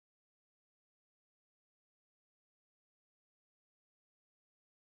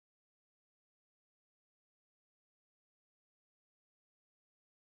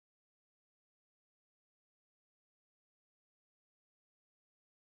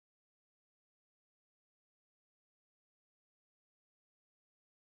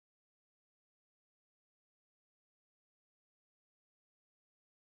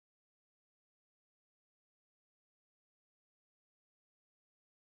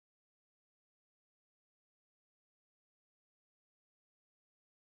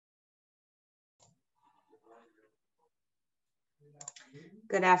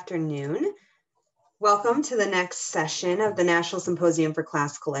Good afternoon. Welcome to the next session of the National Symposium for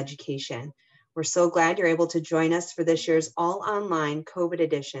Classical Education. We're so glad you're able to join us for this year's all-online COVID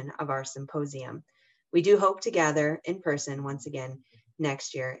edition of our symposium. We do hope to gather in person once again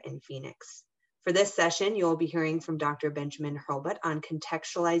next year in Phoenix. For this session, you'll be hearing from Dr. Benjamin Hurlbut on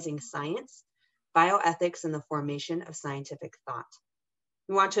contextualizing science, bioethics, and the formation of scientific thought.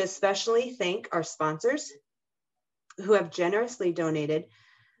 We want to especially thank our sponsors who have generously joined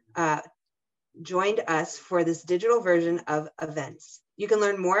us for this digital version of events. You can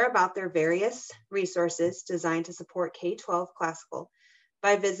learn more about their various resources designed to support K-12 classical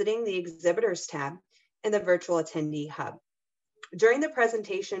by visiting the exhibitors tab in the virtual attendee hub. During the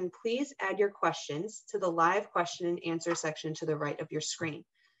presentation, please add your questions to the live question and answer section to the right of your screen.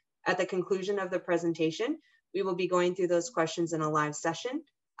 At the conclusion of the presentation, we will be going through those questions in a live session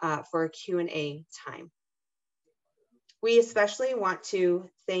for a Q&A time. We especially want to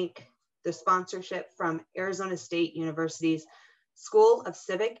thank the sponsorship from Arizona State University's School of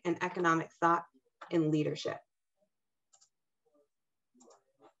Civic and Economic Thought and Leadership.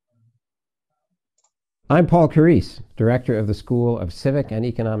 I'm Paul Carisse, Director of the School of Civic and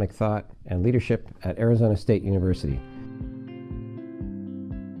Economic Thought and Leadership at Arizona State University.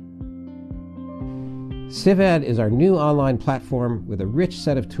 CivEd is our new online platform with a rich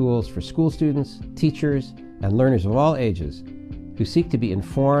set of tools for school students, teachers, and learners of all ages who seek to be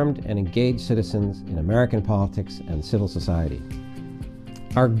informed and engaged citizens in American politics and civil society.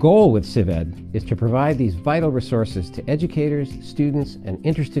 Our goal with CivEd is to provide these vital resources to educators, students, and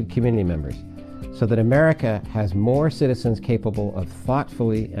interested community members so that America has more citizens capable of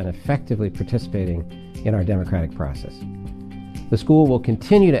thoughtfully and effectively participating in our democratic process. The school will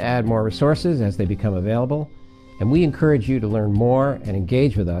continue to add more resources as they become available, and we encourage you to learn more and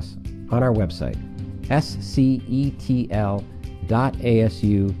engage with us on our website,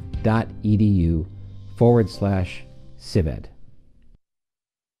 scetl.asu.edu/cived.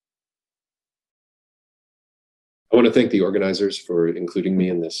 I want to thank the organizers for including me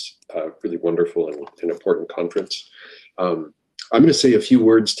in this really wonderful and important conference. I'm going to say a few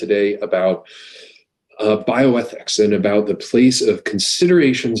words today about bioethics and about the place of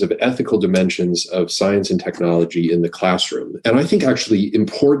considerations of ethical dimensions of science and technology in the classroom. And I think actually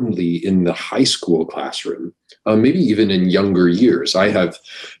importantly in the high school classroom, maybe even in younger years. I have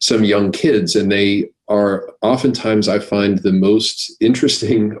some young kids and they are oftentimes, I find, the most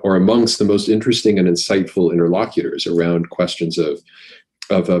interesting or amongst the most interesting and insightful interlocutors around questions of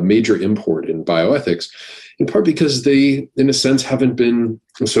a major import in bioethics, in part because they, in a sense, haven't been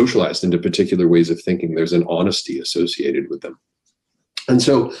socialized into particular ways of thinking. There's an honesty associated with them. And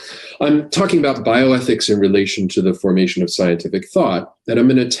so I'm talking about bioethics in relation to the formation of scientific thought, and I'm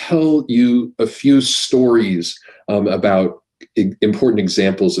going to tell you a few stories about important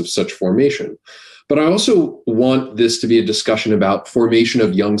examples of such formation. But I also want this to be a discussion about formation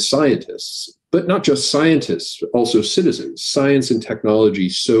of young scientists, but not just scientists, also citizens. Science and technology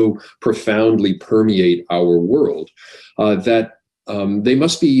so profoundly permeate our world that they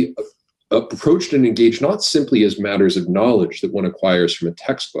must be approached and engaged not simply as matters of knowledge that one acquires from a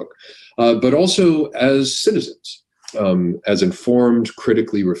textbook, but also as citizens, as informed,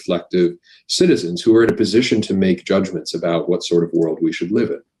 critically reflective citizens who are in a position to make judgments about what sort of world we should live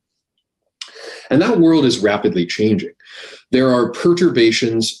in. And that world is rapidly changing. There are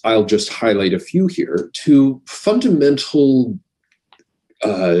perturbations, I'll just highlight a few here, to fundamentally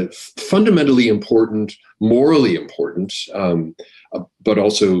important, morally important, but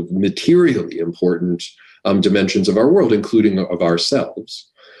also materially important dimensions of our world, including of ourselves.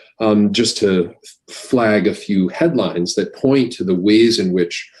 Just to flag a few headlines that point to the ways in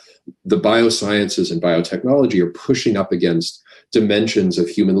which the biosciences and biotechnology are pushing up against dimensions of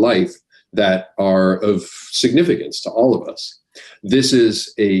human life that are of significance to all of us. This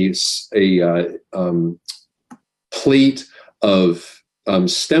is a plate of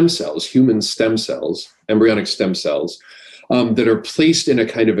stem cells, human stem cells, embryonic stem cells, that are placed in a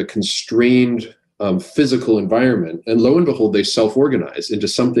kind of a constrained physical environment. And lo and behold, they self-organize into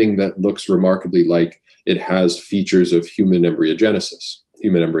something that looks remarkably like it has features of human embryogenesis,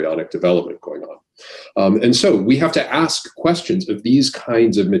 human embryonic development going on. And so we have to ask questions of these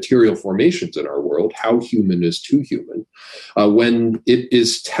kinds of material formations in our world, how human is too human, when it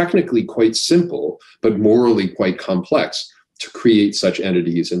is technically quite simple, but morally quite complex to create such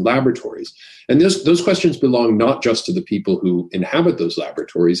entities in laboratories. And those questions belong not just to the people who inhabit those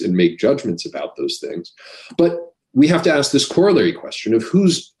laboratories and make judgments about those things, but we have to ask this corollary question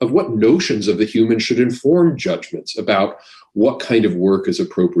of what notions of the human should inform judgments about what kind of work is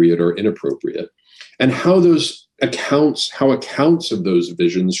appropriate or inappropriate and how accounts of those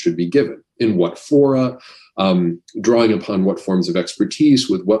visions should be given, in what fora, drawing upon what forms of expertise,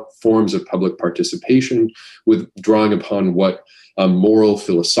 with what forms of public participation, with drawing upon what moral,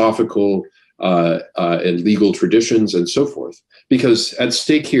 philosophical, and legal traditions, and so forth. Because at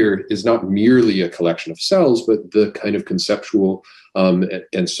stake here is not merely a collection of cells, but the kind of conceptual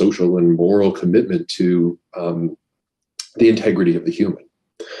and social and moral commitment to the integrity of the human.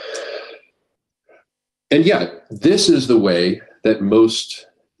 And yet, this is the way that most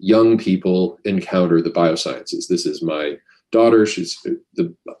young people encounter the biosciences. This is my daughter. She's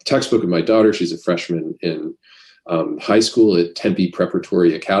the textbook of my daughter. She's a freshman in high school at Tempe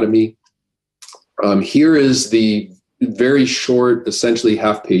Preparatory Academy. Here is the very short, essentially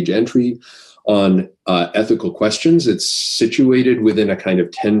half-page entry on ethical questions. It's situated within a kind of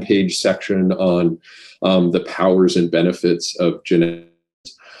 10-page section on the powers and benefits of genetics.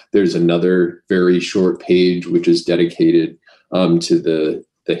 There's another very short page which is dedicated to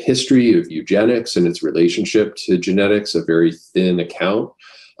the history of eugenics and its relationship to genetics, a very thin account.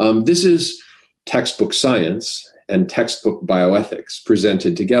 This is textbook science and textbook bioethics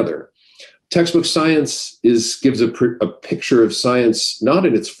presented together. Textbook science gives a picture of science not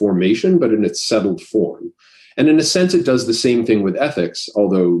in its formation, but in its settled form. And in a sense, it does the same thing with ethics,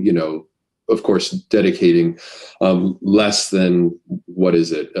 although, you know, of course, dedicating less than,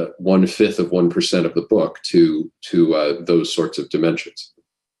 1/5 of 1% of the book to those sorts of dimensions.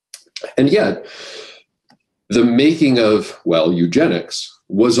 And yet, the making of, eugenics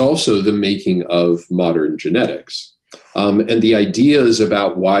was also the making of modern genetics. And the ideas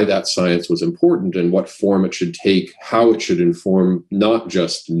about why that science was important and what form it should take, how it should inform not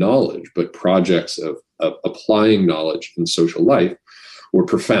just knowledge, but projects of applying knowledge in social life were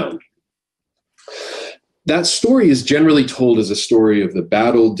profound. That story is generally told as a story of the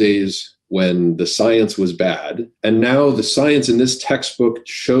bad old days when the science was bad. And now the science in this textbook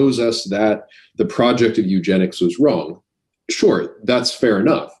shows us that the project of eugenics was wrong. Sure, that's fair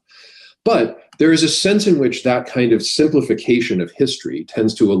enough. But there is a sense in which that kind of simplification of history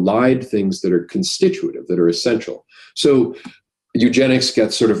tends to elide things that are constitutive, that are essential. So eugenics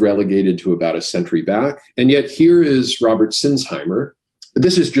gets sort of relegated to about a century back. And yet here is Robert Sinsheimer.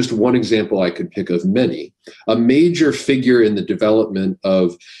 This is just one example I could pick of many. A major figure in the development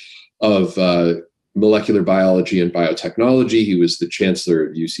of molecular biology and biotechnology. He was the chancellor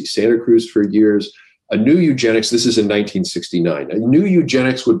of UC Santa Cruz for years. A new eugenics, this is in 1969, a new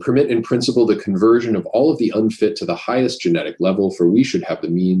eugenics would permit in principle the conversion of all of the unfit to the highest genetic level, for we should have the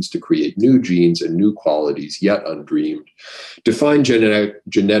means to create new genes and new qualities yet undreamed. Define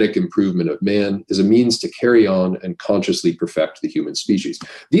genetic improvement of man as a means to carry on and consciously perfect the human species.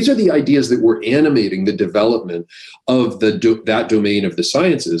 These are the ideas that were animating the development of that domain of the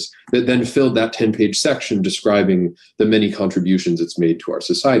sciences that then filled that 10-page section describing the many contributions it's made to our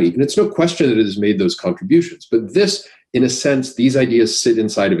society. And it's no question that it has made those contributions, but this, in a sense, these ideas sit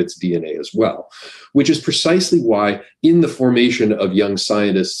inside of its DNA as well, which is precisely why in the formation of young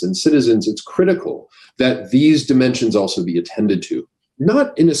scientists and citizens, it's critical that these dimensions also be attended to,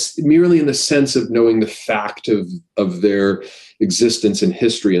 not merely in the sense of knowing the fact of their existence and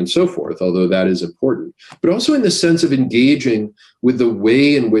history and so forth, although that is important, but also in the sense of engaging with the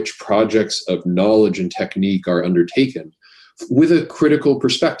way in which projects of knowledge and technique are undertaken with a critical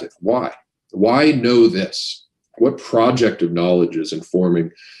perspective. Why? Why know this? What project of knowledge is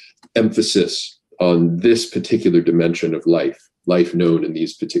informing emphasis on this particular dimension of life known in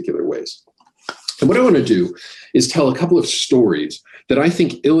these particular ways? And what I want to do is tell a couple of stories that I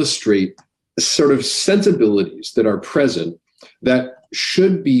think illustrate sort of sensibilities that are present that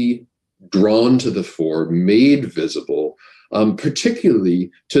should be drawn to the fore, made visible,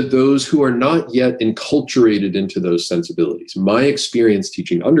 particularly to those who are not yet enculturated into those sensibilities. My experience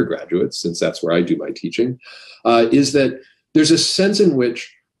teaching undergraduates, since that's where I do my teaching, is that there's a sense in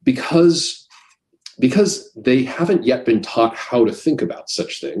which because they haven't yet been taught how to think about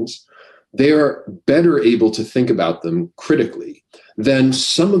such things, they are better able to think about them critically than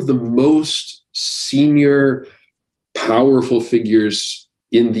some of the most senior, powerful figures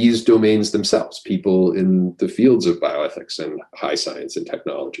in these domains themselves, people in the fields of bioethics and high science and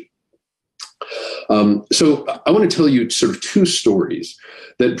technology. So I want to tell you sort of two stories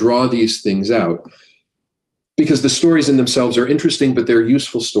that draw these things out, because the stories in themselves are interesting, but they're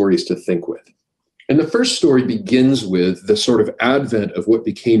useful stories to think with. And the first story begins with the sort of advent of what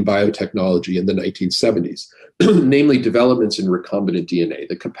became biotechnology in the 1970s, namely developments in recombinant DNA,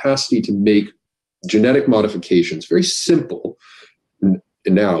 the capacity to make genetic modifications, very simple.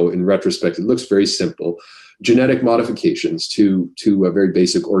 Now, in retrospect, it looks very simple, genetic modifications to very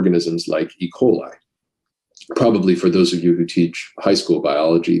basic organisms like E. coli. probably for those of you who teach high school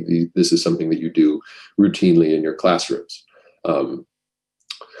biology, this is something that you do routinely in your classrooms.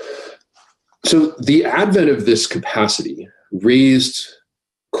 So the advent of this capacity raised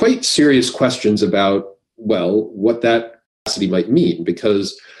quite serious questions about, well, what that capacity might mean,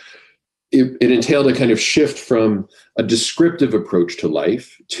 because it entailed a kind of shift from a descriptive approach to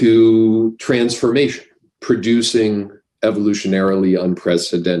life to transformation, producing evolutionarily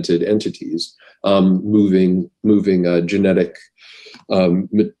unprecedented entities, moving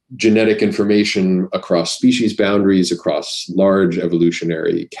genetic information across species boundaries, across large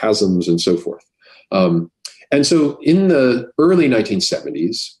evolutionary chasms, and so forth. And so in the early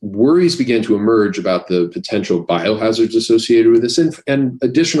 1970s, worries began to emerge about the potential biohazards associated with this and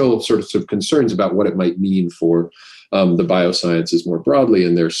additional sorts of concerns about what it might mean for the biosciences more broadly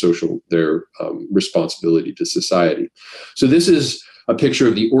and their responsibility to society. So this is a picture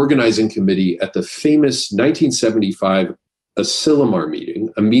of the organizing committee at the famous 1975 Asilomar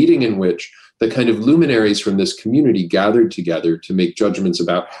meeting, a meeting in which the kind of luminaries from this community gathered together to make judgments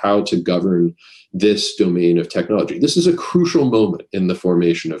about how to govern this domain of technology. This is a crucial moment in the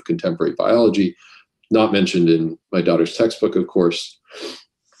formation of contemporary biology, not mentioned in my daughter's textbook, of course.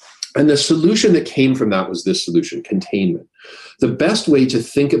 And the solution that came from that was this solution: containment. The best way to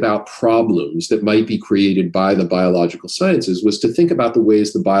think about problems that might be created by the biological sciences was to think about the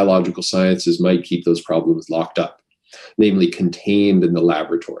ways the biological sciences might keep those problems locked up, namely contained in the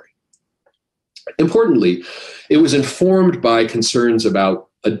laboratory. Importantly, it was informed by concerns about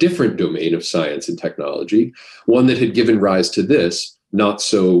a different domain of science and technology, one that had given rise to this not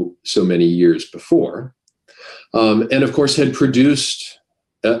so many years before, and of course had produced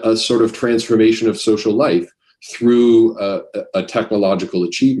a sort of transformation of social life through a technological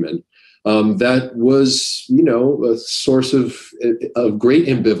achievement that was, a source of great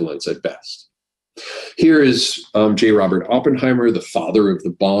ambivalence at best. Here is J. Robert Oppenheimer, the father of the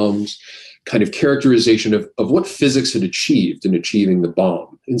bombs, kind of characterization of what physics had achieved in achieving the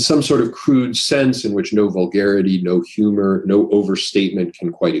bomb, in some sort of crude sense in which no vulgarity, no humor, no overstatement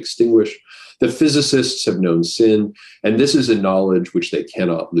can quite extinguish. The physicists have known sin, and this is a knowledge which they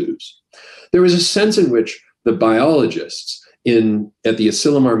cannot lose. There was a sense in which the biologists at the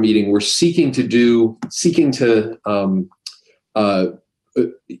Asilomar meeting were seeking to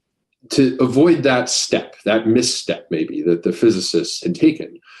avoid that misstep maybe that the physicists had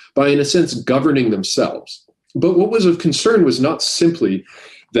taken by, in a sense, governing themselves. But what was of concern was not simply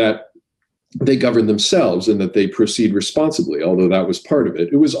that they govern themselves and that they proceed responsibly, although that was part of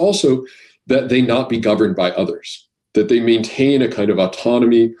it. It was also that they not be governed by others, that they maintain a kind of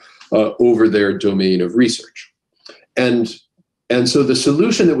autonomy over their domain of research. And so the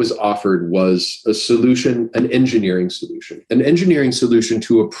solution that was offered was an engineering solution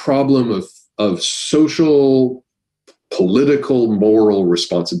to a problem of social, political, moral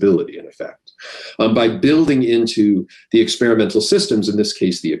responsibility, in effect, by building into the experimental systems, in this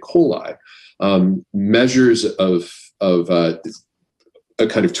case, the E. coli, measures of a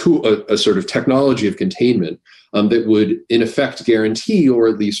kind of tool, a sort of technology of containment that would, in effect, guarantee, or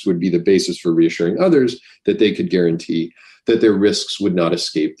at least would be the basis for reassuring others, that they could guarantee that their risks would not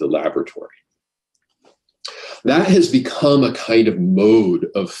escape the laboratory. That has become a kind of mode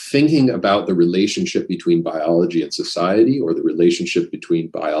of thinking about the relationship between biology and society, or the relationship between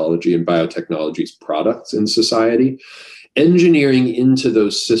biology and biotechnology's products in society, engineering into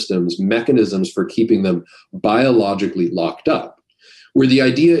those systems mechanisms for keeping them biologically locked up, where the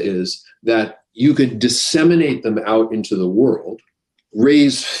idea is that you could disseminate them out into the world,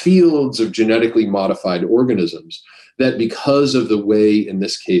 raise fields of genetically modified organisms that, because of the way, in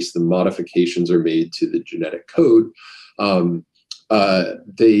this case, the modifications are made to the genetic code,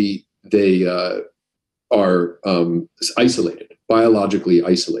 they are isolated, biologically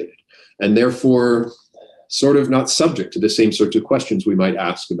isolated, and therefore sort of not subject to the same sorts of questions we might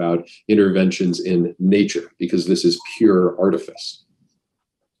ask about interventions in nature, because this is pure artifice.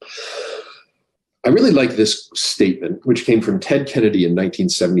 I really like this statement, which came from Ted Kennedy in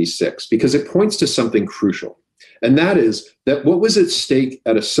 1976, because it points to something crucial. And that is that what was at stake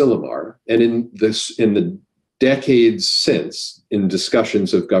at Asilomar, and in the decades since, in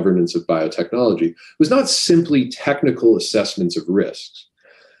discussions of governance of biotechnology, was not simply technical assessments of risks,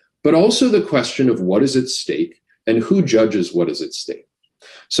 but also the question of what is at stake and who judges what is at stake.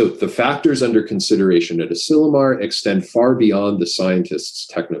 So the factors under consideration at Asilomar extend far beyond the scientists'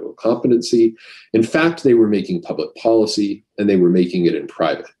 technical competency. In fact, they were making public policy, and they were making it in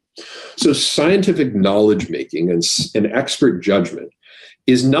private. So scientific knowledge making and expert judgment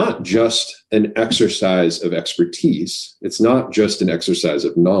is not just an exercise of expertise. It's not just an exercise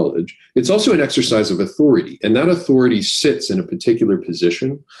of knowledge. It's also an exercise of authority. And that authority sits in a particular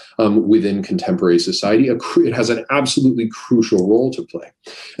position within contemporary society. It has an absolutely crucial role to play.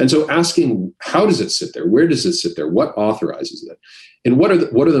 And so asking, how does it sit there? Where does it sit there? What authorizes it? And what are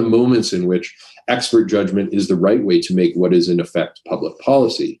the moments in which expert judgment is the right way to make what is in effect public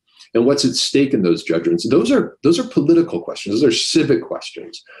policy? And what's at stake in those judgments? Those are political questions. Those are civic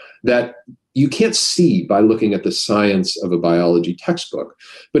questions that you can't see by looking at the science of a biology textbook.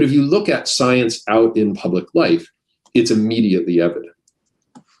 But if you look at science out in public life, it's immediately evident.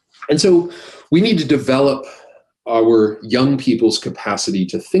 And so we need to develop our young people's capacity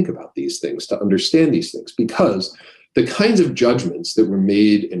to think about these things, to understand these things, because the kinds of judgments that were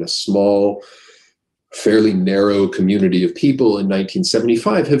made in a small, fairly narrow community of people in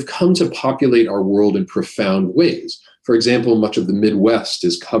 1975 have come to populate our world in profound ways. For example, much of the Midwest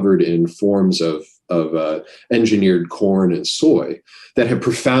is covered in forms of engineered corn and soy that have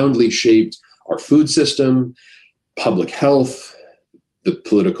profoundly shaped our food system, public health, the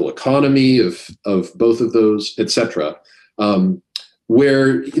political economy of both of those, etc.,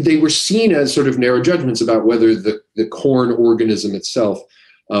 where they were seen as sort of narrow judgments about whether the corn organism itself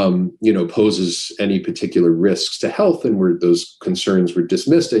poses any particular risks to health, and where those concerns were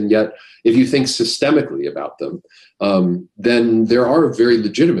dismissed. And yet, if you think systemically about them, then there are very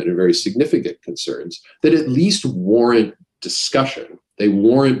legitimate and very significant concerns that at least warrant discussion. They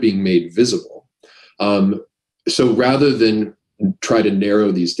warrant being made visible. So rather than try to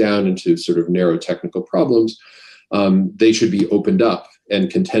narrow these down into sort of narrow technical problems, they should be opened up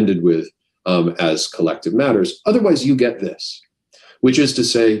and contended with as collective matters. Otherwise, you get this, which is to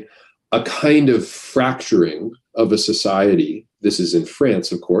say, a kind of fracturing of a society. This is in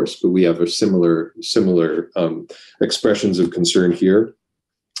France, of course, but we have a similar expressions of concern here.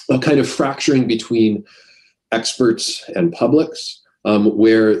 A kind of fracturing between experts and publics,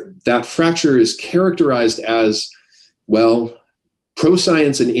 where that fracture is characterized as, well,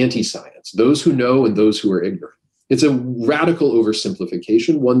 pro-science and anti-science, those who know and those who are ignorant. It's a radical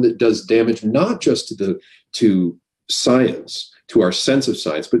oversimplification, one that does damage not just to science, to our sense of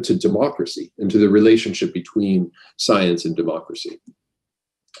science, but to democracy and to the relationship between science and democracy.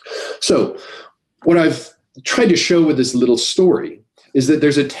 So what I've tried to show with this little story is that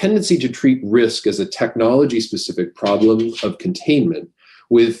there's a tendency to treat risk as a technology-specific problem of containment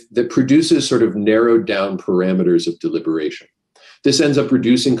that produces sort of narrowed down parameters of deliberation. This ends up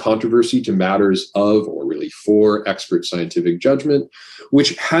reducing controversy to matters of, or really for, expert scientific judgment,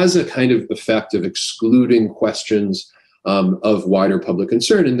 which has a kind of effect of excluding questions of wider public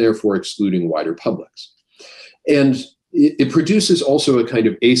concern and therefore excluding wider publics. And it produces also a kind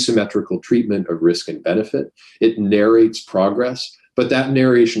of asymmetrical treatment of risk and benefit. It narrates progress, but that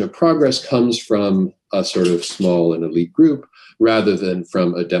narration of progress comes from a sort of small and elite group rather than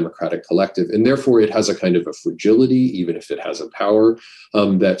from a democratic collective. And therefore, it has a kind of a fragility, even if it has a power,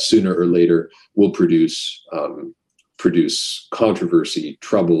 that sooner or later will produce controversy,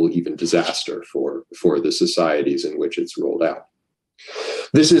 trouble, even disaster for the societies in which it's rolled out.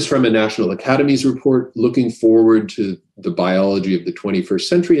 This is from a National Academies report looking forward to the biology of the 21st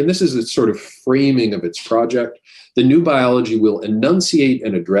century. And this is a sort of framing of its project. The new biology will enunciate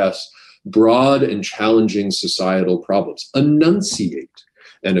and address broad and challenging societal problems. Enunciate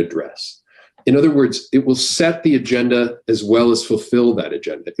and address. In other words, it will set the agenda as well as fulfill that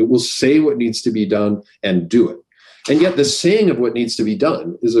agenda. It will say what needs to be done and do it. And yet the saying of what needs to be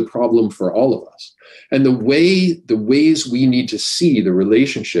done is a problem for all of us. And the ways we need to see the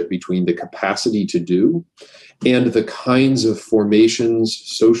relationship between the capacity to do and the kinds of formations,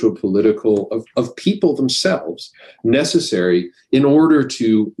 social, political, of people themselves necessary in order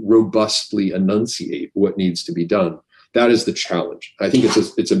to robustly enunciate what needs to be done. That is the challenge. I think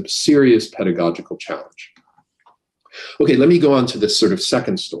it's a serious pedagogical challenge. Okay, let me go on to this sort of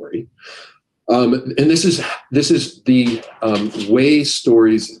second story. And this is the way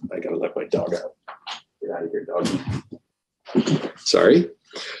stories, I gotta let my dog out. Get out of here, dog. Sorry.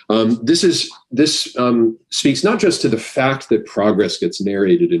 This speaks not just to the fact that progress gets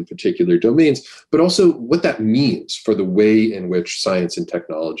narrated in particular domains, but also what that means for the way in which science and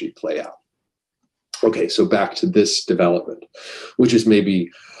technology play out. Okay, so back to this development, which is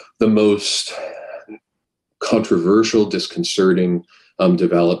maybe the most controversial, disconcerting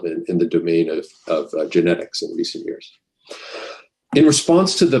development in the domain of genetics in recent years. In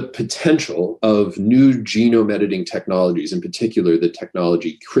response to the potential of new genome editing technologies, in particular the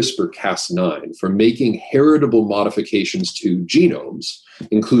technology CRISPR-Cas9, for making heritable modifications to genomes,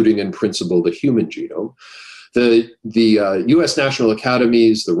 including in principle the human genome, The U.S. National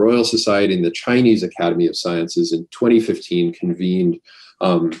Academies, the Royal Society, and the Chinese Academy of Sciences in 2015 convened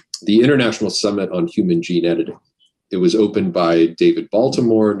the International Summit on Human Gene Editing. It was opened by David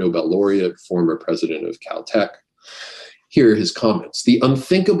Baltimore, Nobel laureate, former president of Caltech. Here are his comments. "The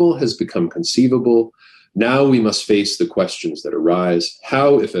unthinkable has become conceivable. Now we must face the questions that arise.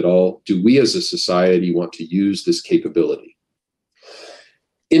 How, if at all, do we as a society want to use this capability?"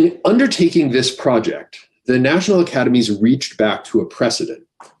 In undertaking this project, the National Academies reached back to a precedent,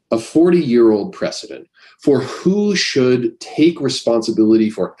 a 40-year-old precedent, for who should take responsibility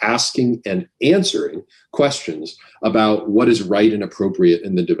for asking and answering questions about what is right and appropriate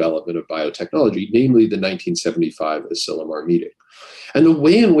in the development of biotechnology, namely the 1975 Asilomar meeting. And the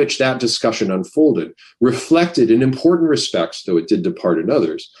way in which that discussion unfolded reflected, in important respects, though it did depart in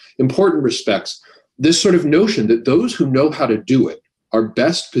others, important respects, this sort of notion that those who know how to do it are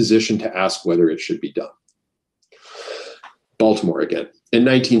best positioned to ask whether it should be done. Baltimore again. "In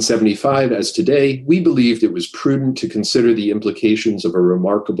 1975, as today, we believed it was prudent to consider the implications of a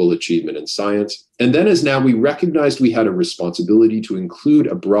remarkable achievement in science. And then as now, we recognized we had a responsibility to include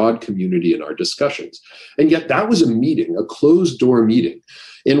a broad community in our discussions. And yet that was a meeting, a closed-door meeting,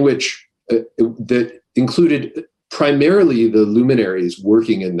 in which that included primarily the luminaries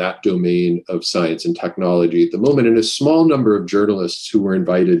working in that domain of science and technology at the moment, and a small number of journalists who were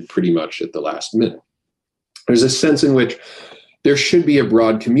invited pretty much at the last minute. There's a sense in which there should be a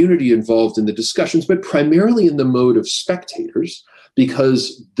broad community involved in the discussions, but primarily in the mode of spectators,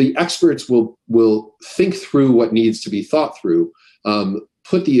 because the experts will think through what needs to be thought through,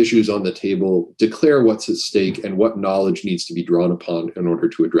 put the issues on the table, declare what's at stake, and what knowledge needs to be drawn upon in order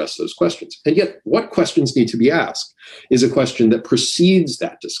to address those questions. And yet, what questions need to be asked is a question that precedes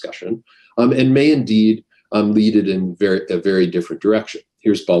that discussion, and may indeed lead it in a very different direction.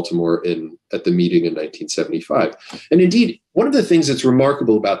 Here's Baltimore at the meeting in 1975. And indeed, one of the things that's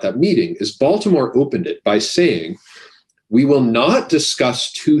remarkable about that meeting is Baltimore opened it by saying, "We will not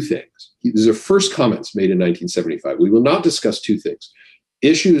discuss two things." These are first comments made in 1975. "We will not discuss two things: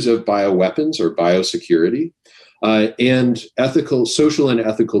 issues of bioweapons or biosecurity, and social and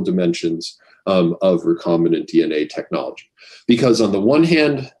ethical dimensions of recombinant DNA technology. Because on the one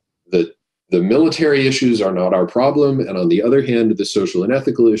hand, the military issues are not our problem, and on the other hand, the social and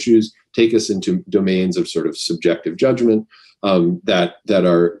ethical issues take us into domains of sort of subjective judgment that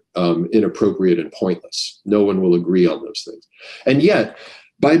are inappropriate and pointless. No one will agree on those things." And yet,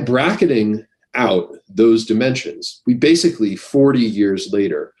 by bracketing out those dimensions, we basically 40 years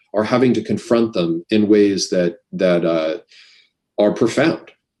later are having to confront them in ways that are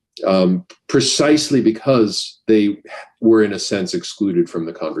profound, precisely because they were in a sense excluded from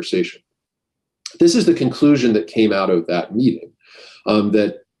the conversation. This is the conclusion that came out of that meeting,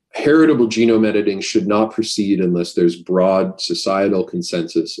 that heritable genome editing should not proceed unless there's broad societal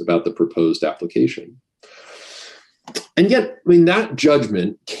consensus about the proposed application. And yet, I mean, that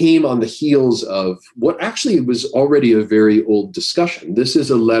judgment came on the heels of what actually was already a very old discussion. This is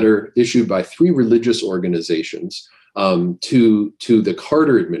a letter issued by 3 religious organizations to the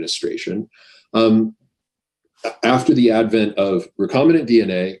Carter administration after the advent of recombinant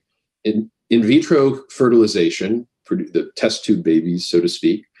DNA, in vitro fertilization, the test tube babies, so to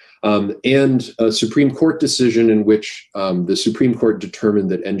speak, and a Supreme Court decision in which the Supreme Court determined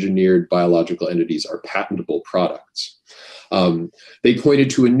that engineered biological entities are patentable products. They pointed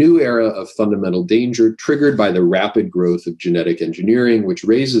to a new era of fundamental danger triggered by the rapid growth of genetic engineering, which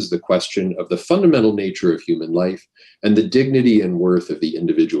raises the question of the fundamental nature of human life and the dignity and worth of the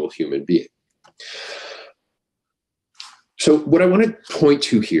individual human being. So what I want to point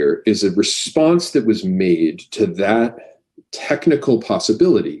to here is a response that was made to that technical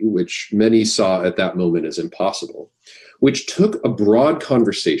possibility, which many saw at that moment as impossible, which took a broad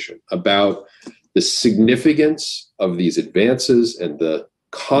conversation about the significance of these advances and the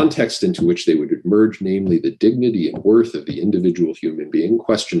context into which they would emerge, namely the dignity and worth of the individual human being,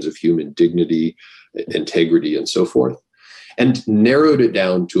 questions of human dignity, integrity, and so forth, and narrowed it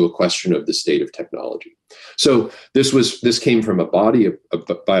down to a question of the state of technology. So this came from a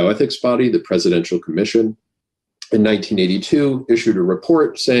bioethics body, the Presidential Commission, in 1982, issued a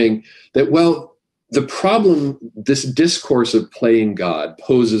report saying that, well, the problem, this discourse of playing God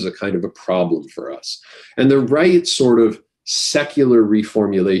poses a kind of a problem for us. And the right sort of secular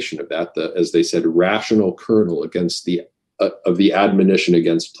reformulation of that, as they said, rational kernel against of the admonition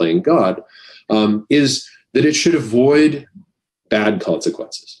against playing God, is that it should avoid bad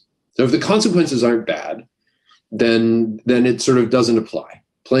consequences. So if the consequences aren't bad, then it sort of doesn't apply.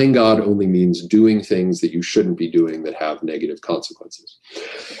 Playing God only means doing things that you shouldn't be doing that have negative consequences.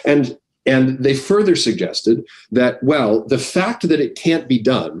 And And they further suggested that, well, the fact that it can't be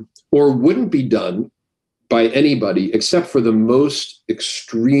done or wouldn't be done by anybody except for the most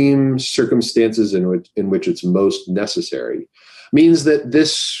extreme circumstances in which it's most necessary means that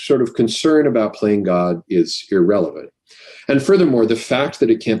this sort of concern about playing God is irrelevant. And furthermore, the fact that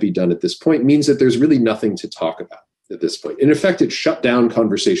it can't be done at this point means that there's really nothing to talk about at this point. In effect, it shut down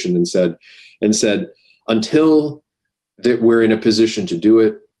conversation and said, until that we're in a position to do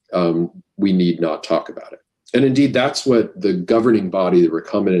it, we need not talk about it. And indeed, that's what the governing body, the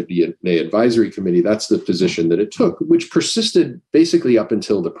Recombinant DNA Advisory Committee, that's the position that it took, which persisted basically up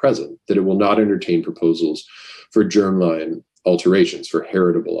until the present, that it will not entertain proposals for germline alterations, for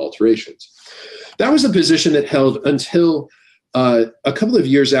heritable alterations. That was the position it held until a couple of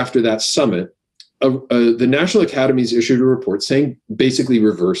years after that summit. The National Academies issued a report basically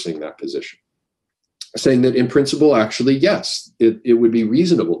reversing that position, saying that in principle, actually, yes, it would be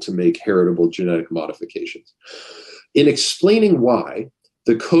reasonable to make heritable genetic modifications. In explaining why,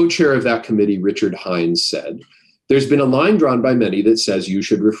 the co-chair of that committee, Richard Hines, said, there's been a line drawn by many that says you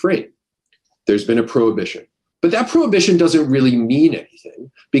should refrain. There's been a prohibition. But that prohibition doesn't really mean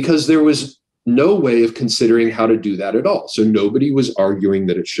anything because there was no way of considering how to do that at all. So nobody was arguing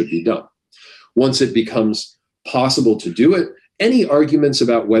that it should be done. Once it becomes possible to do it, any arguments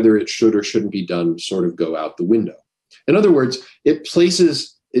about whether it should or shouldn't be done sort of go out the window. In other words, it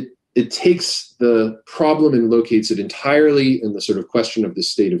takes the problem and locates it entirely in the sort of question of the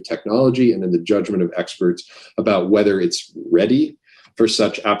state of technology and in the judgment of experts about whether it's ready for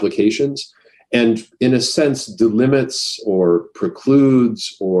such applications, and in a sense delimits or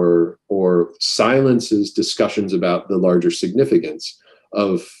precludes or silences discussions about the larger significance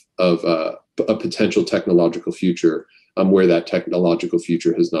of a potential technological future where that technological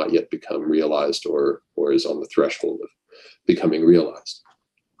future has not yet become realized or is on the threshold of becoming realized.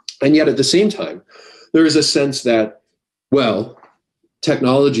 And yet at the same time, there is a sense that, well,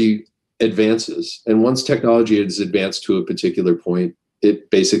 technology advances, and once technology has advanced to a particular point,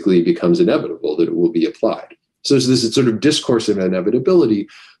 it basically becomes inevitable that it will be applied. So there's this sort of discourse of inevitability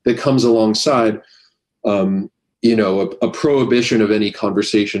that comes alongside a prohibition of any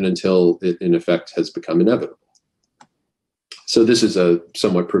conversation until it, in effect, has become inevitable. So this is a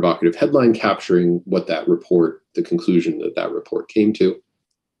somewhat provocative headline capturing what that report, the conclusion that report came to.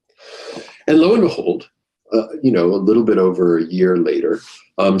 And lo and behold, a little bit over a year later,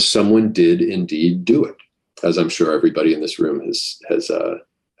 someone did indeed do it, as I'm sure everybody in this room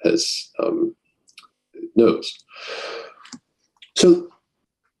knows. So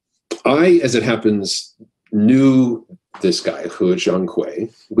I, as it happens, knew this guy, He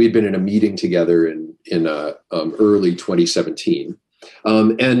Jiankui. We'd been in a meeting together in early 2017.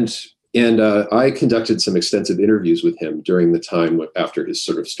 And I conducted some extensive interviews with him during the time after his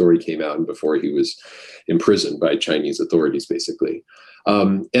sort of story came out and before he was imprisoned by Chinese authorities, basically.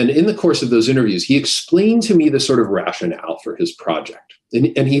 And in the course of those interviews, he explained to me the sort of rationale for his project.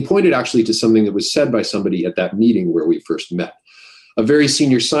 And he pointed actually to something that was said by somebody at that meeting where we first met. A very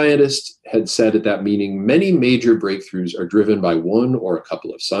senior scientist had said at that meeting, many major breakthroughs are driven by one or a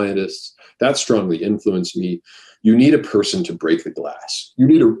couple of scientists. That strongly influenced me. You need a person to break the glass. You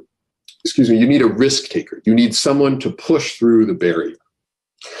need a risk taker. You need someone to push through the barrier.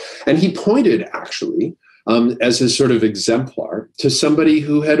 And he pointed actually as his sort of exemplar to somebody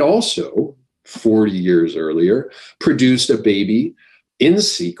who had also 40 years earlier produced a baby in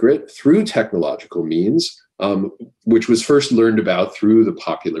secret through technological means, which was first learned about through the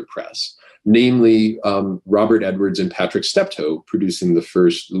popular press, namely Robert Edwards and Patrick Steptoe producing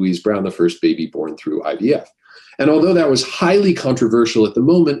Louise Brown, the first baby born through IVF. And although that was highly controversial at the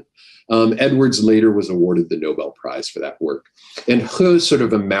moment, Edwards later was awarded the Nobel Prize for that work. And He sort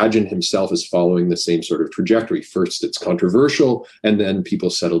of imagined himself as following the same sort of trajectory. First, it's controversial, and then people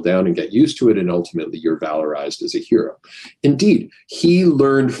settle down and get used to it, and ultimately you're valorized as a hero. Indeed, he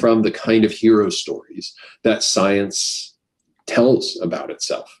learned from the kind of hero stories that science tells about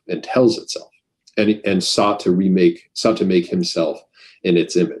itself and tells itself, and sought to make himself in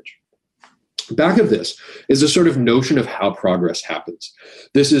its image. Back of this is a sort of notion of how progress happens.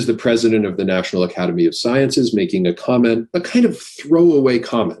 This is the president of the National Academy of Sciences making a comment, a kind of throwaway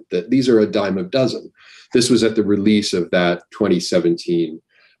comment that these are a dime a dozen. This was at the release of that 2017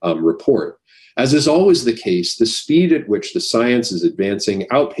 report. As is always the case, the speed at which the science is advancing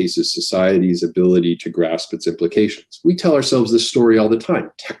outpaces society's ability to grasp its implications. We tell ourselves this story all the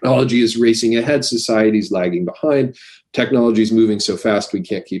time. Technology is racing ahead, society's lagging behind. Technology is moving so fast we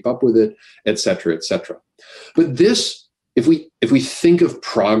can't keep up with it, et cetera, et cetera. But this, if we think of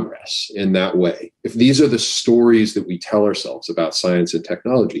progress in that way, if these are the stories that we tell ourselves about science and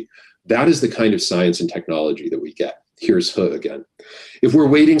technology, That is the kind of science and technology that we get. Here's He again. If we're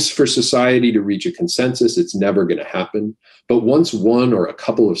waiting for society to reach a consensus, it's never going to happen. But once one or a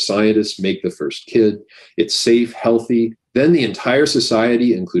couple of scientists make the first kid, it's safe, healthy, then the entire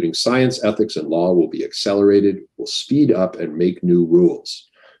society, including science, ethics, and law, will be accelerated, will speed up and make new rules.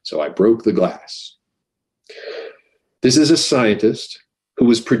 So I broke the glass. This is a scientist who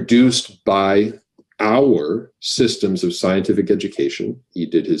was produced by our systems of scientific education. He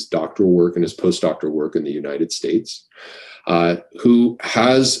did his doctoral work and his postdoctoral work in the United States, who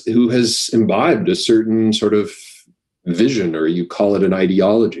has imbibed a certain sort of vision, or you call it an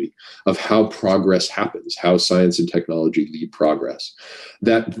ideology, of how progress happens, how science and technology lead progress,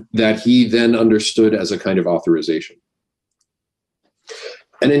 that he then understood as a kind of authorization.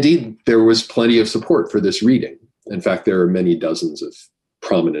 And indeed, there was plenty of support for this reading. In fact, there are many dozens of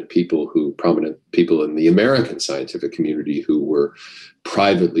prominent people in the American scientific community who were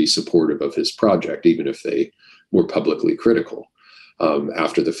privately supportive of his project, even if they were publicly critical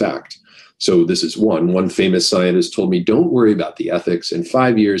after the fact. So this is one famous scientist told me, don't worry about the ethics. In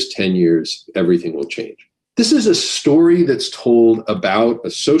 5 years, 10 years, everything will change. This is a story that's told about a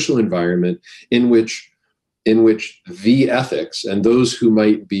social environment in which the ethics and those who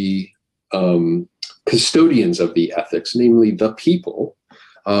might be custodians of the ethics, namely the people,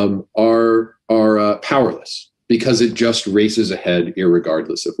 are powerless, because it just races ahead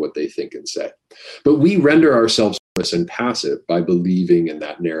irregardless of what they think and say. But we render ourselves powerless and passive by believing in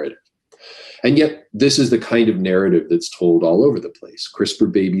that narrative. And yet, this is the kind of narrative that's told all over the place.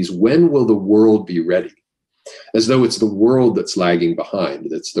 CRISPR babies, when will the world be ready? As though it's the world that's lagging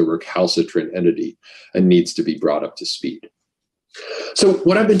behind, that's the recalcitrant entity and needs to be brought up to speed. So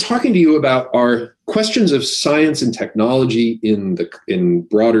what I've been talking to you about are questions of science and technology in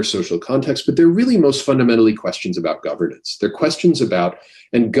broader social context, but they're really most fundamentally questions about governance. They're questions about,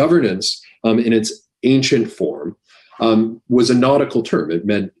 and governance in its ancient form was a nautical term. It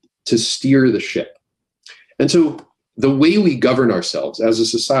meant to steer the ship. And so the way we govern ourselves as a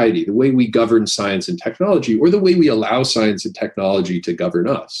society, the way we govern science and technology, or the way we allow science and technology to govern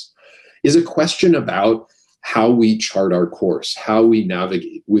us, is a question about how we chart our course, how we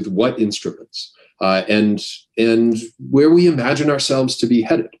navigate, with what instruments, and where we imagine ourselves to be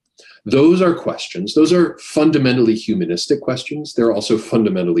headed. Those are questions. Those are fundamentally humanistic questions. They're also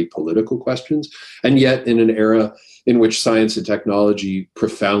fundamentally political questions. And yet, in an era in which science and technology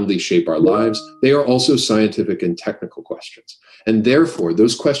profoundly shape our lives, they are also scientific and technical questions. And therefore,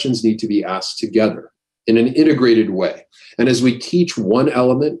 those questions need to be asked together in an integrated way. And as we teach one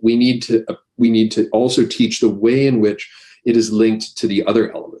element, we need to also teach the way in which it is linked to the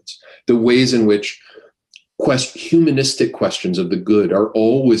other elements, the ways in which humanistic questions of the good are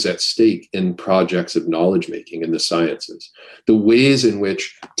always at stake in projects of knowledge making in the sciences, the ways in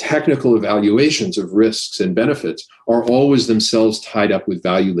which technical evaluations of risks and benefits are always themselves tied up with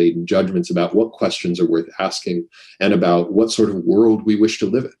value-laden judgments about what questions are worth asking and about what sort of world we wish to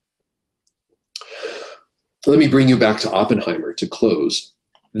live in. Let me bring you back to Oppenheimer to close.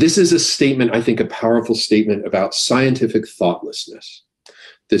 This is a statement, I think, a powerful statement about scientific thoughtlessness.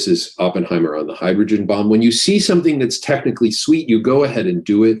 This is Oppenheimer on the hydrogen bomb. When you see something that's technically sweet, you go ahead and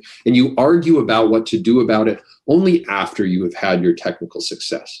do it, and you argue about what to do about it only after you have had your technical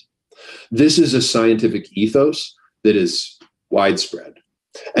success. This is a scientific ethos that is widespread,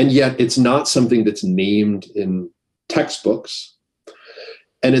 and yet it's not something that's named in textbooks,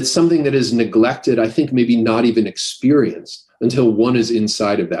 and it's something that is neglected, I think maybe not even experienced, until one is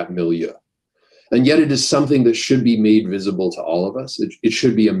inside of that milieu. And yet it is something that should be made visible to all of us. It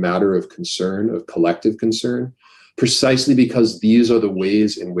should be a matter of concern, of collective concern, precisely because these are the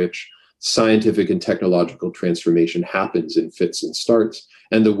ways in which scientific and technological transformation happens in fits and starts,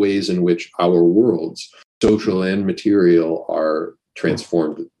 and the ways in which our worlds, social and material, are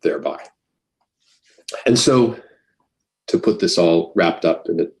transformed thereby. And so, to put this all wrapped up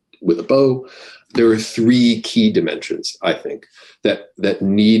with a bow, there are three key dimensions, I think, that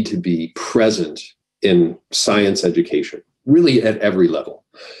need to be present in science education, really at every level.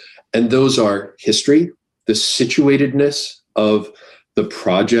 And those are history, the situatedness of the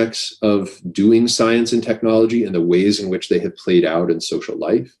projects of doing science and technology and the ways in which they have played out in social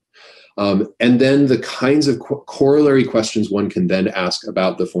life. And then the kinds of corollary questions one can then ask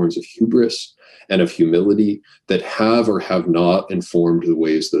about the forms of hubris and of humility that have or have not informed the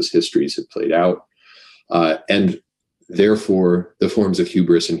ways those histories have played out. And therefore, the forms of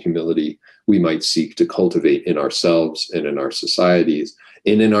hubris and humility we might seek to cultivate in ourselves and in our societies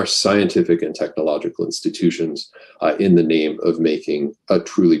and in our scientific and technological institutions in the name of making a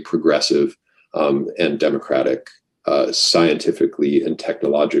truly progressive and democratic scientifically and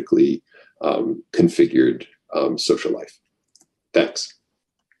technologically configured social life. Thanks.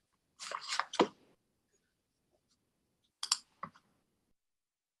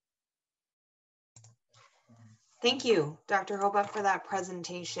 Thank you, Dr. Hobart, for that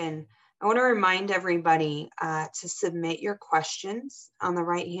presentation. I want to remind everybody to submit your questions on the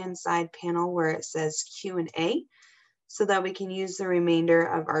right-hand side panel where it says Q&A, so that we can use the remainder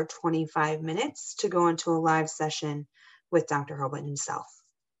of our 25 minutes to go into a live session with Dr. Hobart himself.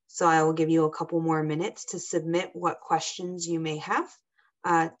 So I will give you a couple more minutes to submit what questions you may have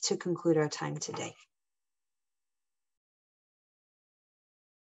to conclude our time today.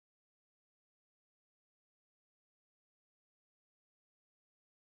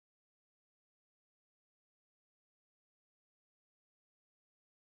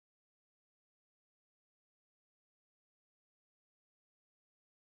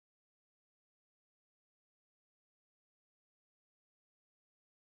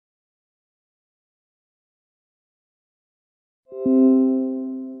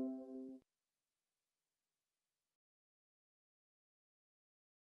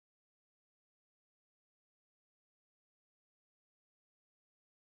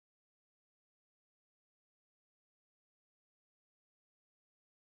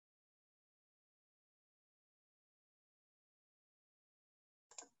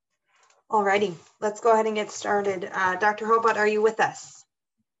 Alrighty, let's go ahead and get started. Dr. Hobart, are you with us?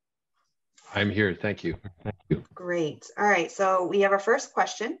 I'm here, thank you. Great, all right, so we have our first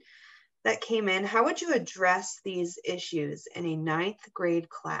question that came in. How would you address these issues in a 9th grade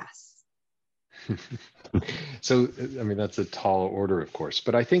class? So, I mean, that's a tall order, of course,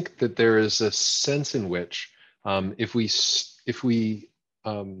 but I think that there is a sense in which if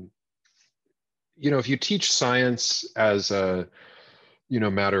you teach science as a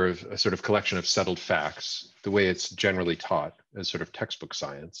matter of a sort of collection of settled facts, the way it's generally taught as sort of textbook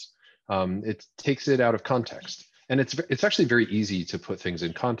science, it takes it out of context. And it's actually very easy to put things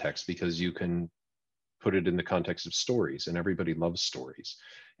in context because you can put it in the context of stories, and everybody loves stories.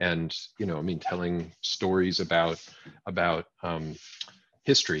 And telling stories about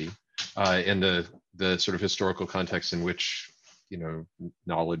history and the sort of historical context in which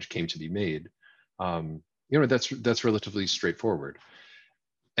knowledge came to be made, that's relatively straightforward.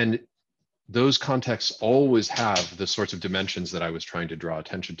 And those contexts always have the sorts of dimensions that I was trying to draw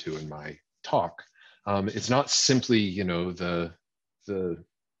attention to in my talk. It's not simply, the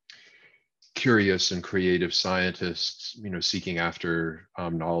curious and creative scientists, seeking after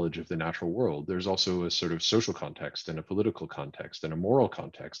knowledge of the natural world. There's also a sort of social context and a political context and a moral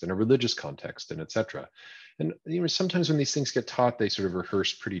context and a religious context and etc. And sometimes when these things get taught, they sort of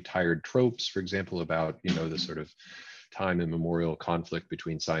rehearse pretty tired tropes, for example, about the sort of time immemorial conflict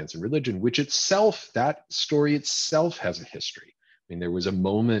between science and religion, which itself, that story itself has a history. I mean, there was a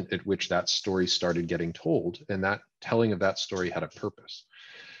moment at which that story started getting told, and that telling of that story had a purpose.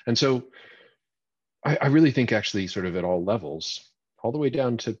 And so I really think actually sort of at all levels, all the way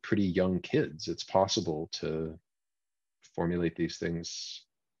down to pretty young kids, it's possible to formulate these things,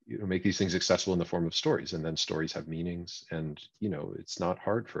 make these things accessible in the form of stories, and then stories have meanings. And, it's not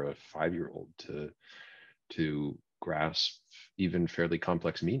hard for a 5-year-old to grasp even fairly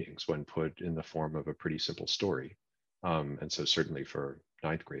complex meanings when put in the form of a pretty simple story. And so certainly for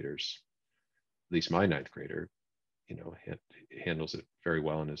 9th graders, at least my 9th grader, handles it very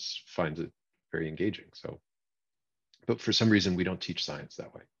well and finds it very engaging. So, but for some reason we don't teach science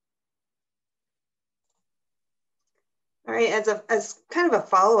that way. All right, as kind of a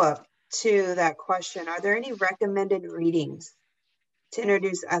follow-up to that question, are there any recommended readings to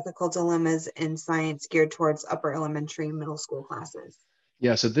introduce ethical dilemmas in science geared towards upper elementary and middle school classes?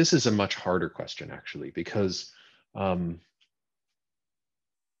 Yeah, so this is a much harder question actually, because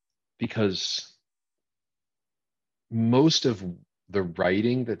most of the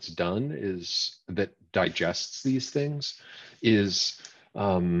writing that's done that digests these things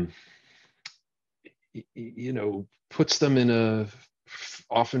puts them in a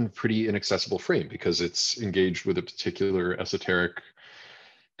often pretty inaccessible frame because it's engaged with a particular esoteric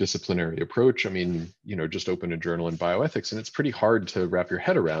disciplinary approach. I mean, just open a journal in bioethics and it's pretty hard to wrap your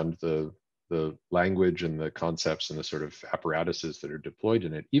head around the language and the concepts and the sort of apparatuses that are deployed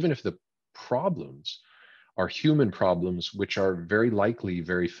in it, even if the problems are human problems, which are very likely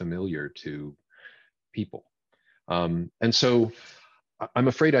very familiar to people. And so I'm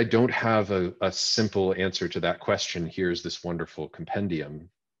afraid I don't have a simple answer to that question. Here's this wonderful compendium.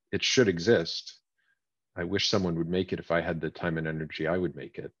 It should exist. I wish someone would make it. If I had the time and energy, I would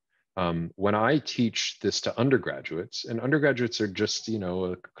make it. When I teach this to undergraduates, and undergraduates are just,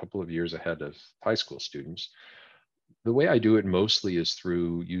 a couple of years ahead of high school students, the way I do it mostly is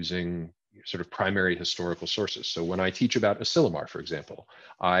through using sort of primary historical sources. So when I teach about Asilomar, for example,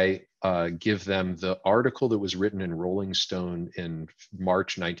 I give them the article that was written in Rolling Stone in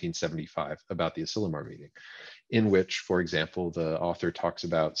March 1975 about the Asilomar meeting, in which, for example, the author talks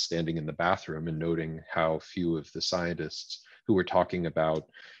about standing in the bathroom and noting how few of the scientists who were talking about,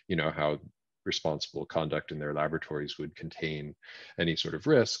 how responsible conduct in their laboratories would contain any sort of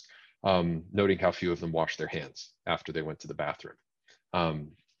risk, noting how few of them washed their hands after they went to the bathroom.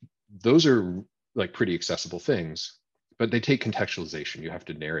 Those are like pretty accessible things, but they take contextualization. You have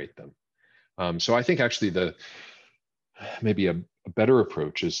to narrate them. So I think actually maybe a better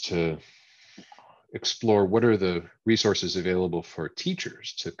approach is to explore what are the resources available for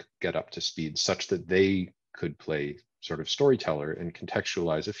teachers to get up to speed such that they could play sort of storyteller and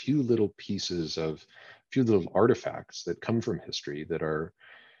contextualize a few little artifacts that come from history that are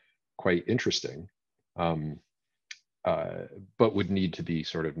quite interesting, but would need to be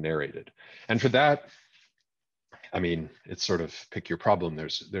sort of narrated. And for that, I mean, it's sort of pick your problem.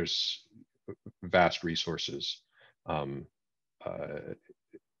 There's vast resources. I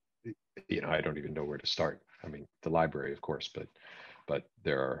don't even know where to start. I mean, the library, of course, but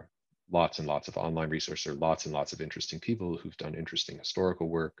there are lots and lots of online resources. There are lots and lots of interesting people who've done interesting historical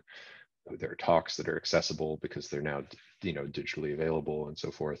work. There are talks that are accessible because they're now, digitally available and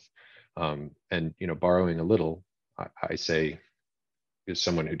so forth. And, borrowing a little, I say, as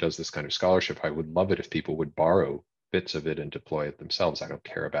someone who does this kind of scholarship, I would love it if people would borrow bits of it and deploy it themselves. I don't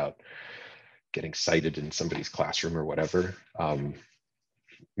care about getting cited in somebody's classroom or whatever.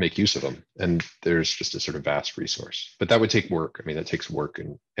 Make use of them. And there's just a sort of vast resource, but that would take work. I mean, that takes work,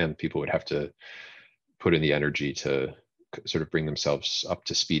 and people would have to put in the energy to sort of bring themselves up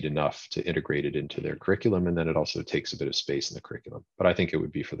to speed enough to integrate it into their curriculum. And then it also takes a bit of space in the curriculum, but I think it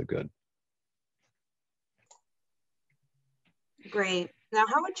would be for the good. Great. Now,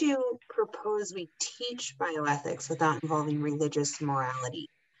 how would you propose we teach bioethics without involving religious morality?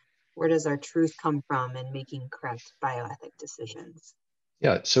 Where does our truth come from in making correct bioethic decisions?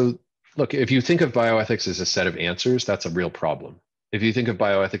 Yeah, so look, if you think of bioethics as a set of answers, that's a real problem. If you think of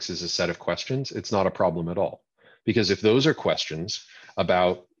bioethics as a set of questions, it's not a problem at all. Because if those are questions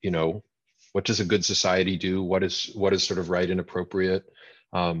about, what does a good society do? What is sort of right and appropriate?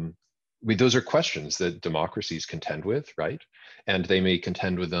 Those are questions that democracies contend with, right? And they may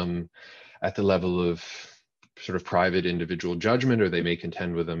contend with them at the level of sort of private individual judgment, or they may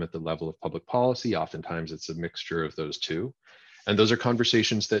contend with them at the level of public policy. Oftentimes it's a mixture of those two. And those are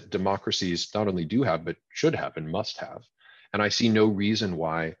conversations that democracies not only do have, but should have and must have. And I see no reason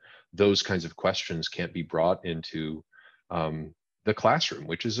why those kinds of questions can't be brought into the classroom,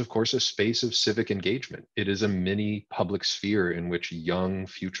 which is, of course, a space of civic engagement. It is a mini public sphere in which young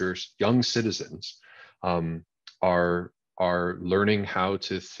citizens are learning how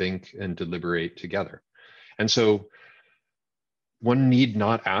to think and deliberate together. And so one need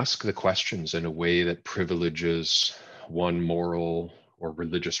not ask the questions in a way that privileges one moral or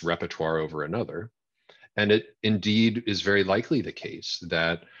religious repertoire over another. And it indeed is very likely the case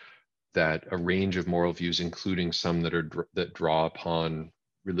that a range of moral views, including some that draw upon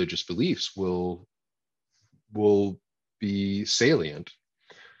religious beliefs, will be salient.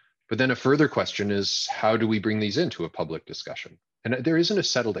 But then a further question is, how do we bring these into a public discussion? And there isn't a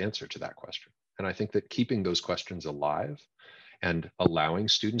settled answer to that question. And I think that keeping those questions alive and allowing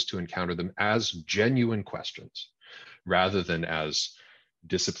students to encounter them as genuine questions, rather than as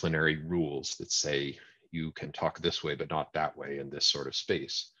disciplinary rules that say you can talk this way but not that way in this sort of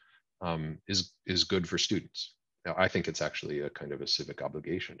space, is good for students. Now, I think it's actually a kind of a civic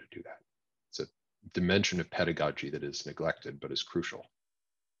obligation to do that. It's a dimension of pedagogy that is neglected but is crucial.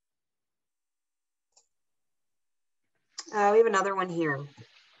 We have another one here.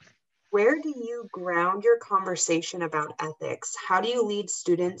 Where do you ground your conversation about ethics? How do you lead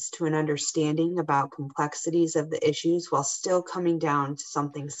students to an understanding about complexities of the issues while still coming down to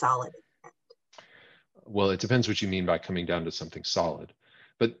something solid? Well, it depends what you mean by coming down to something solid.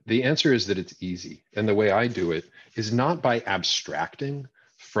 But the answer is that it's easy. And the way I do it is not by abstracting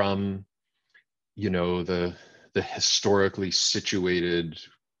from, the historically situated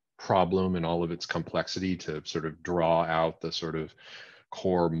problem and all of its complexity to sort of draw out the sort of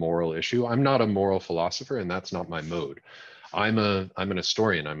core moral issue. I'm not a moral philosopher, and that's not my mode. I'm an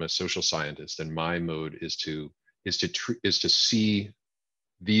historian. I'm a social scientist, and my mode is to see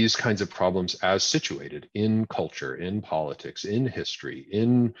these kinds of problems as situated in culture, in politics, in history,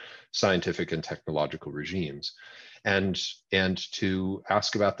 in scientific and technological regimes, and to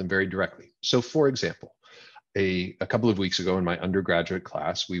ask about them very directly. So, for example, a couple of weeks ago in my undergraduate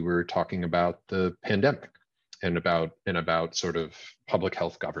class, we were talking about the pandemic and about sort of public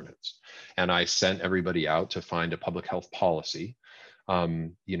health governance. And I sent everybody out to find a public health policy,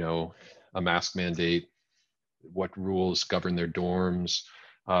 you know, a mask mandate, what rules govern their dorms,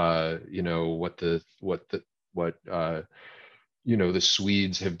 you know, what you know, the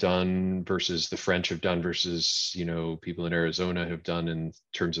Swedes have done versus the French have done versus, you know, people in Arizona have done in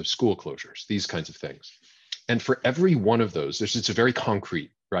terms of school closures, these kinds of things. And for every one of those, it's a very concrete,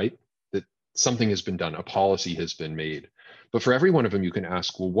 right? That something has been done, a policy has been made. But for every one of them, you can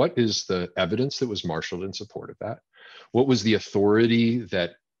ask, well, what is the evidence that was marshaled in support of that? What was the authority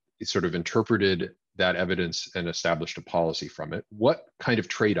that sort of interpreted that evidence and established a policy from it? What kind of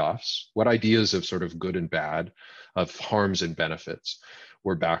trade-offs, what ideas of sort of good and bad, of harms and benefits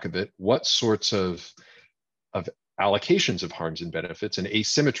were back of it? What sorts of allocations of harms and benefits and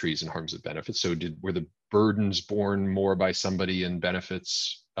asymmetries in harms and benefits? So were the burdens borne more by somebody and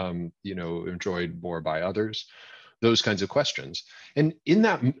benefits, you know, enjoyed more by others? Those kinds of questions. And in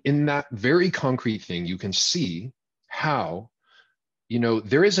that very concrete thing, you can see how, you know,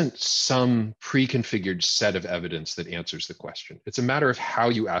 there isn't some pre-configured set of evidence that answers the question. It's a matter of how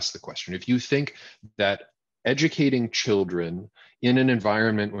you ask the question. If you think that educating children in an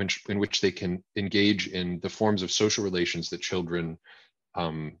environment in which they can engage in the forms of social relations that children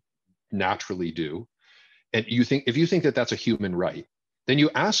naturally do, and if you think that that's a human right, then you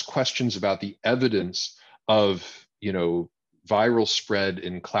ask questions about the evidence of, you know, viral spread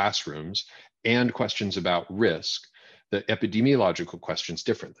in classrooms and questions about risk, the epidemiological questions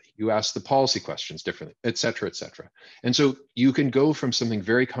differently. You ask the policy questions differently, et cetera, et cetera. And so you can go from something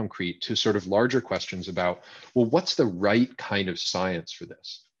very concrete to sort of larger questions about, well, what's the right kind of science for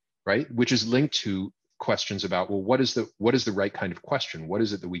this, right? Which is linked to questions about, well, what is the right kind of question? What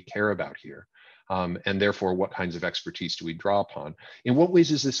is it that we care about here? And therefore, what kinds of expertise do we draw upon? In what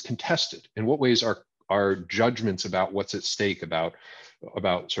ways is this contested? In what ways are judgments about what's at stake, about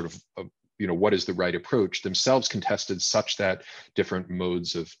sort of, you know, what is the right approach themselves contested, such that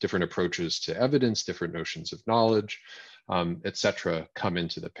different approaches to evidence, different notions of knowledge, et cetera, come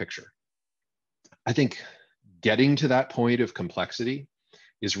into the picture. I think getting to that point of complexity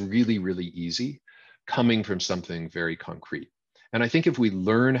is really, really easy, coming from something very concrete. And I think if we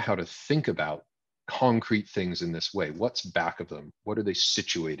learn how to think about concrete things in this way, what's back of them? What are they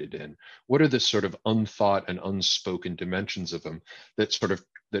situated in? What are the sort of unthought and unspoken dimensions of them that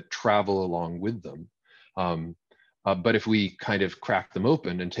travel along with them? But if we kind of crack them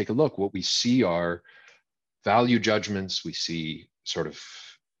open and take a look, what we see are value judgments. We see sort of,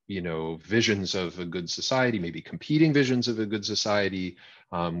 you know, visions of a good society, maybe competing visions of a good society.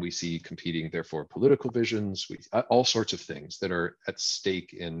 We see competing, therefore, political visions. All sorts of things that are at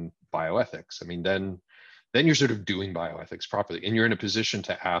stake in bioethics. I mean, then you're sort of doing bioethics properly, and you're in a position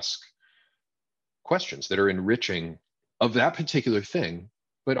to ask questions that are enriching of that particular thing,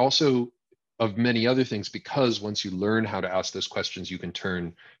 but also of many other things, because once you learn how to ask those questions, you can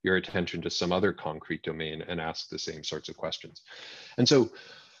turn your attention to some other concrete domain and ask the same sorts of questions. And so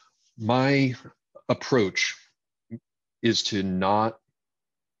my approach is to not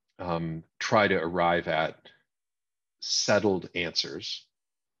try to arrive at settled answers,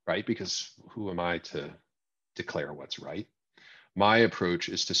 right? Because who am I to declare what's right? My approach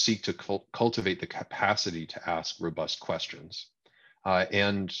is to seek to cultivate the capacity to ask robust questions,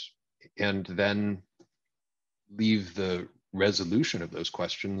 and then leave the resolution of those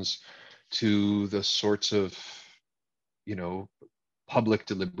questions to the sorts of, you know, public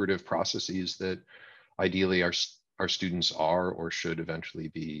deliberative processes that ideally our students are or should eventually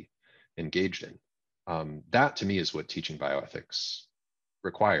be engaged in. That to me is what teaching bioethics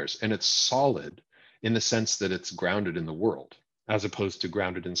requires. And it's solid in the sense that it's grounded in the world, as opposed to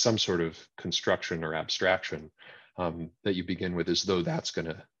grounded in some sort of construction or abstraction that you begin with as though that's going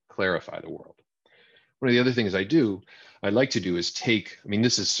to clarify the world. One of the other things I like to do is take, I mean,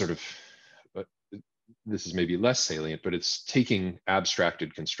 this is maybe less salient, but it's taking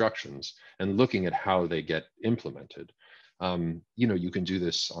abstracted constructions and looking at how they get implemented. You know, you can do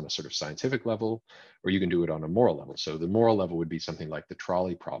this on a sort of scientific level, or you can do it on a moral level. So the moral level would be something like the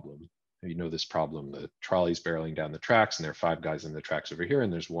trolley problem. You know this problem, the trolley's barreling down the tracks and there are 5 guys in the tracks over here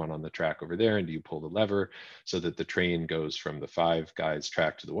and there's 1 on the track over there, and do you pull the lever so that the train goes from the 5 guys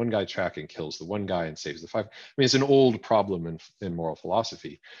track to the 1 guy track and kills the 1 guy and saves the 5? I mean, it's an old problem in moral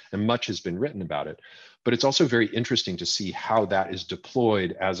philosophy, and much has been written about it, but it's also very interesting to see how that is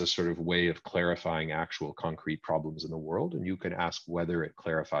deployed as a sort of way of clarifying actual concrete problems in the world, and you can ask whether it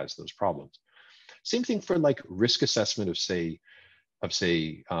clarifies those problems. Same thing for like risk assessment of say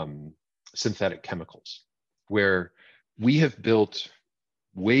synthetic chemicals, where we have built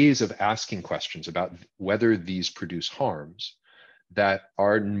ways of asking questions about whether these produce harms that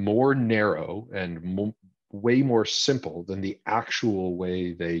are more narrow and way more simple than the actual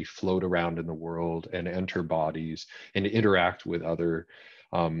way they float around in the world and enter bodies and interact with other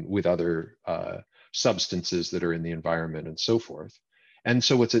substances that are in the environment and so forth. And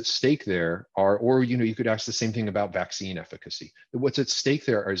so what's at stake there are, or you could ask the same thing about vaccine efficacy. What's at stake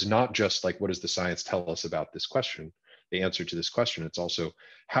there is not just like, what does the science tell us about this question, the answer to this question? It's also,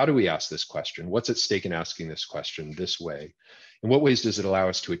 how do we ask this question? What's at stake in asking this question this way? In what ways does it allow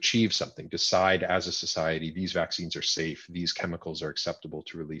us to achieve something, decide as a society, these vaccines are safe, these chemicals are acceptable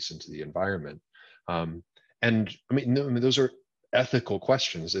to release into the environment? And I mean, those are ethical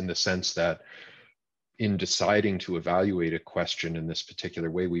questions in the sense that in deciding to evaluate a question in this particular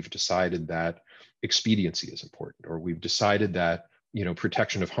way, we've decided that expediency is important, or we've decided that,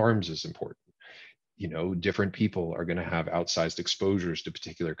 protection of harms is important. Different people are going to have outsized exposures to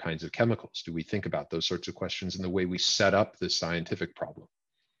particular kinds of chemicals. Do we think about those sorts of questions in the way we set up this scientific problem?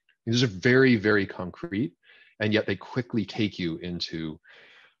 These are very, very concrete, and yet they quickly take you into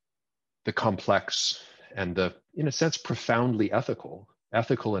the complex and the, in a sense, profoundly ethical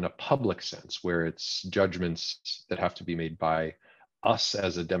in a public sense, where it's judgments that have to be made by us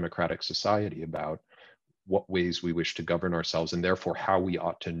as a democratic society about what ways we wish to govern ourselves, and therefore how we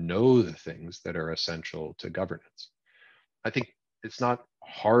ought to know the things that are essential to governance. I think it's not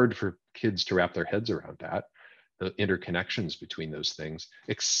hard for kids to wrap their heads around that, the interconnections between those things,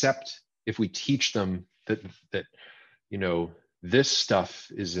 except if we teach them that this stuff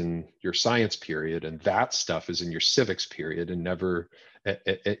is in your science period and that stuff is in your civics period, and never, and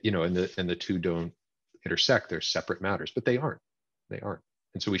the two don't intersect. They're separate matters, but they aren't.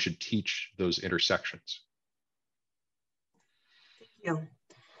 And so we should teach those intersections. Thank you.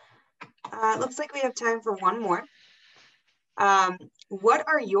 It looks like we have time for one more. What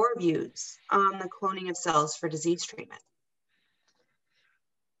are your views on the cloning of cells for disease treatment?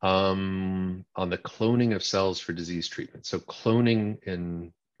 On the cloning of cells for disease treatment. So cloning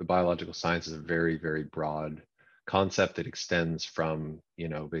in the biological science is a very, very broad concept that extends from,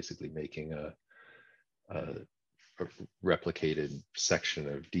 basically making a replicated section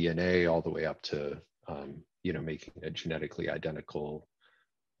of DNA all the way up to, making a genetically identical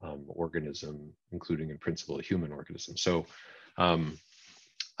organism, including in principle a human organism. So I'm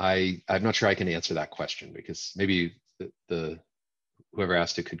not sure I can answer that question, because maybe whoever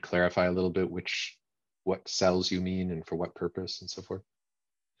asked it could clarify a little bit what cells you mean and for what purpose and so forth.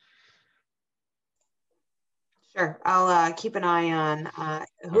 Sure, I'll keep an eye on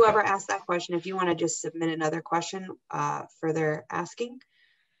whoever asked that question. If you want to just submit another question further asking,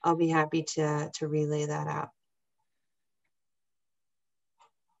 I'll be happy to relay that out.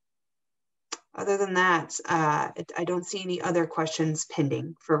 Other than that, I don't see any other questions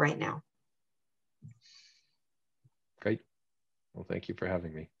pending for right now. Great. Well, thank you for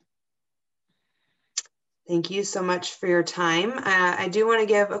having me. Thank you so much for your time. I do want to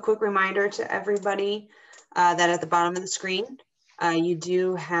give a quick reminder to everybody that at the bottom of the screen, you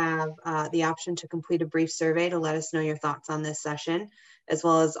do have the option to complete a brief survey to let us know your thoughts on this session, as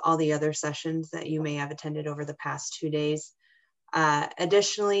well as all the other sessions that you may have attended over the past 2 days.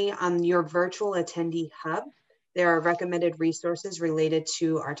 Additionally, on your virtual attendee hub, there are recommended resources related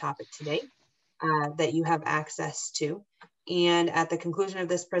to our topic today that you have access to. And at the conclusion of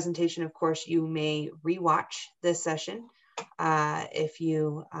this presentation, of course, you may rewatch this session if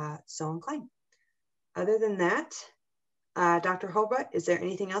you so inclined. Other than that, Dr. Hobart, is there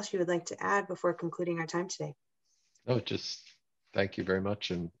anything else you would like to add before concluding our time today? No, just thank you very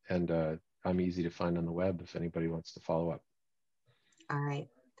much. And I'm easy to find on the web if anybody wants to follow up. All right.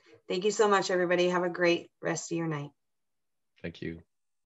 Thank you so much, everybody. Have a great rest of your night. Thank you.